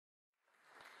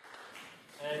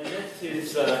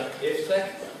next is IFTech,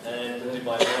 and presented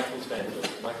by Michael Stanley.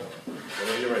 Michael,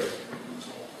 whenever you're ready.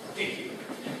 Thank you.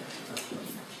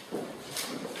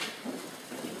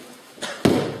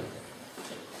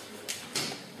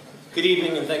 Good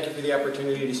evening, and thank you for the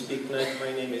opportunity to speak tonight.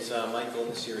 My name is Michael,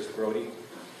 and this here is Brody.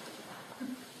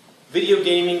 Video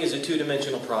gaming is a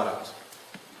two-dimensional product.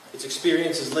 Its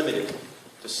experience is limited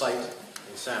to sight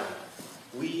and sound.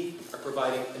 We are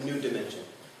providing a new dimension,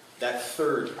 that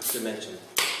third dimension,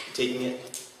 taking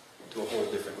it to a whole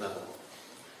different level.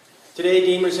 Today,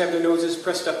 gamers have their noses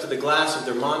pressed up to the glass of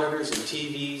their monitors and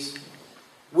TVs,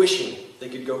 wishing they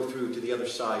could go through to the other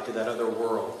side, to that other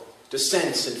world, to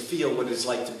sense and feel what it's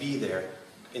like to be there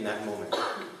in that moment.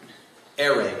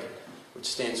 ARAIG, which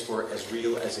stands for As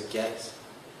Real As It Gets,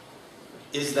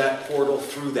 is that portal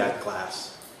through that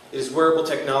glass. It is wearable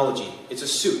technology. It's a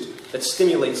suit that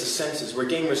stimulates the senses, where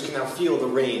gamers can now feel the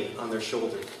rain on their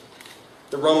shoulders,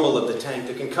 the rumble of the tank,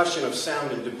 the concussion of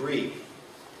sound and debris,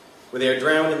 where they are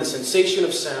drowned in the sensation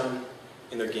of sound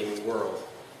in their gaming world.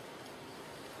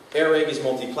 ARAIG is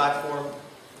multi-platform.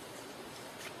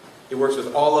 It works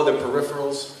with all other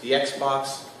peripherals, the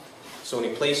Xbox,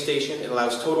 Sony PlayStation. It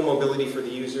allows total mobility for the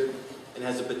user and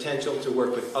has the potential to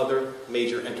work with other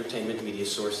major entertainment media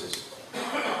sources.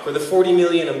 For the 40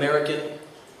 million American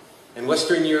and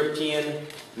Western European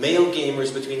male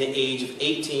gamers between the age of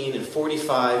 18 and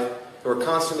 45 who are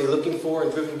constantly looking for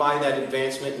and driven by that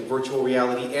advancement in virtual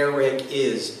reality, ARAIG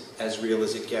is as real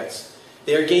as it gets.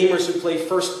 They are gamers who play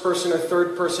first-person or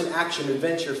third-person action,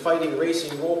 adventure, fighting,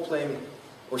 racing, role-playing,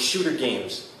 or shooter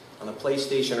games on the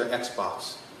PlayStation or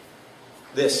Xbox.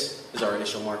 This is our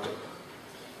initial market.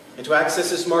 And to access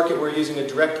this market, we're using a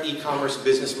direct e-commerce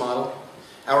business model.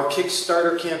 Our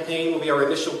Kickstarter campaign will be our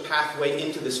initial pathway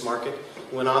into this market.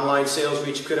 When online sales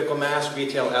reach critical mass,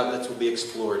 retail outlets will be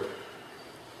explored.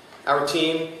 Our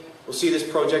team will see this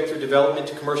project through development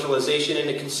to commercialization, and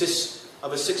it consists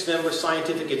of a 6-member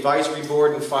scientific advisory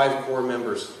board and 5 core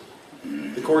members.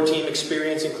 The core team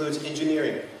experience includes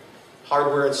engineering,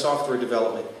 hardware and software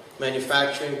development,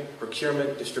 manufacturing,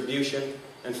 procurement, distribution,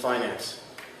 and finance.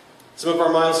 Some of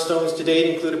our milestones to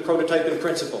date include a prototype in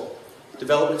principle,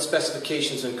 development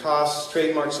specifications and costs,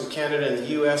 trademarks in Canada and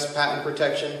the US, patent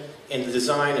protection, and the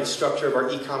design and structure of our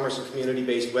e-commerce and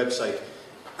community-based website.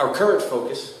 Our current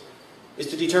focus is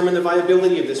to determine the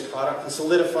viability of this product and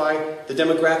solidify the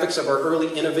demographics of our early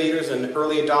innovators and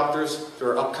early adopters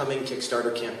through our upcoming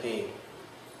Kickstarter campaign.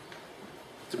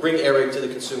 To bring ARAIG to the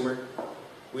consumer,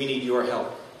 we need your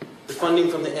help. The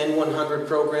funding from the N100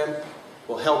 program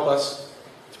will help us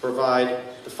to provide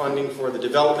the funding for the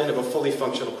development of a fully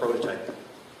functional prototype.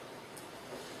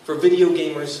 For video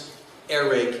gamers,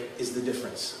 ARAIG is the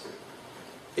difference.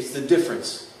 It's the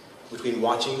difference between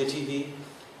watching the TV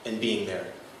and being there.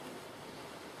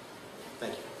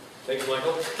 Thank you. Thanks,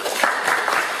 Michael.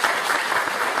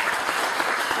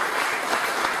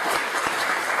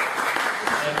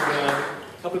 And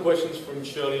a couple of questions from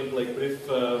Shirley and Blake, but if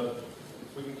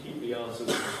we can keep the answers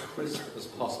as crisp as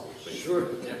possible, please. Sure.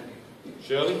 Yeah.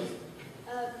 Shirley?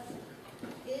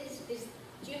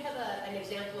 Do you have an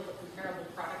example of a comparable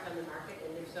product on the market,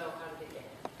 and if so, how did it get?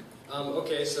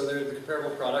 Okay, so they're the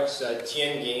comparable products.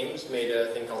 TN Games made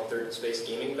a thing called Third Space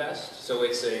Gaming Vest. So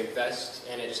it's a vest,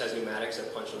 and it just has pneumatics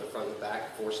that punch on the front and the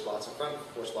back, 4 spots in front,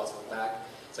 4 spots on the back.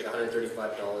 It's like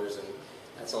 $135, and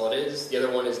that's all it is. The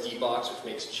other one is D-Box, which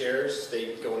makes chairs.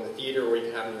 They go in the theater, or you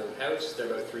can have them in your own house. They're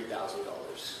about $3,000.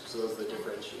 So those are the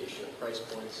differentiation of price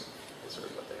points and sort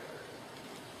of what they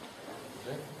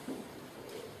are. Okay.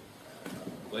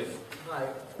 Blake? Hi.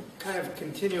 Kind of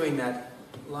continuing that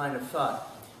line of thought.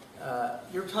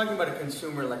 You're talking about a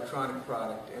consumer electronic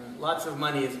product, and lots of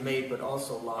money is made but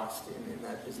also lost in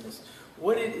that business.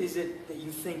 What is it that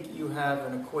you think you have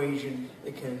an equation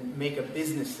that can make a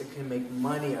business that can make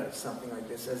money out of something like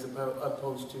this, as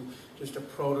opposed to just a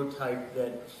prototype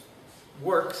that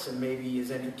works and maybe is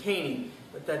entertaining,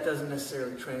 but that doesn't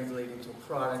necessarily translate into a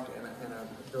product and a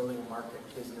building a market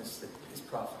business that is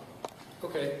profitable?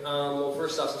 Okay, well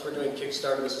first off, since we're doing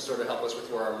Kickstarter, this will sort of help us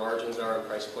with where our margins are and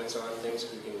price points are on things,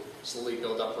 so we can slowly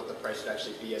build up what the price would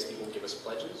actually be as people give us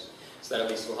pledges. So that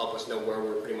at least will help us know where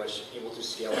we're pretty much able to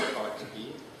scale the product to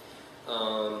be.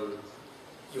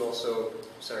 You also,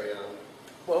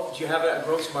 Well, do you have a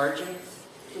gross margin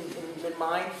in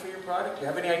mind for your product? Do you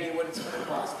have any idea what it's going to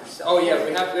cost to sell? Oh yeah,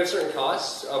 we have certain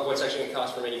costs of what's actually going to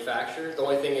cost for manufacture. The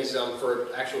only thing is for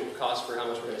actual cost for how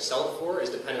much we're going to sell it for is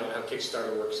dependent on how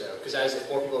Kickstarter works out. Because if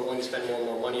more people are willing to spend more and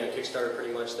more money on Kickstarter,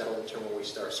 pretty much that'll determine where we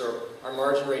start. So our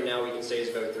margin right now we can say is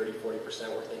about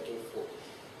 30-40% we're thinking for.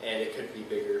 And it could be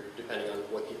bigger depending on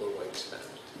what people are willing to spend.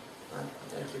 All right,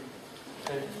 thank you.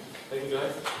 Okay. Thank you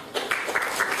guys.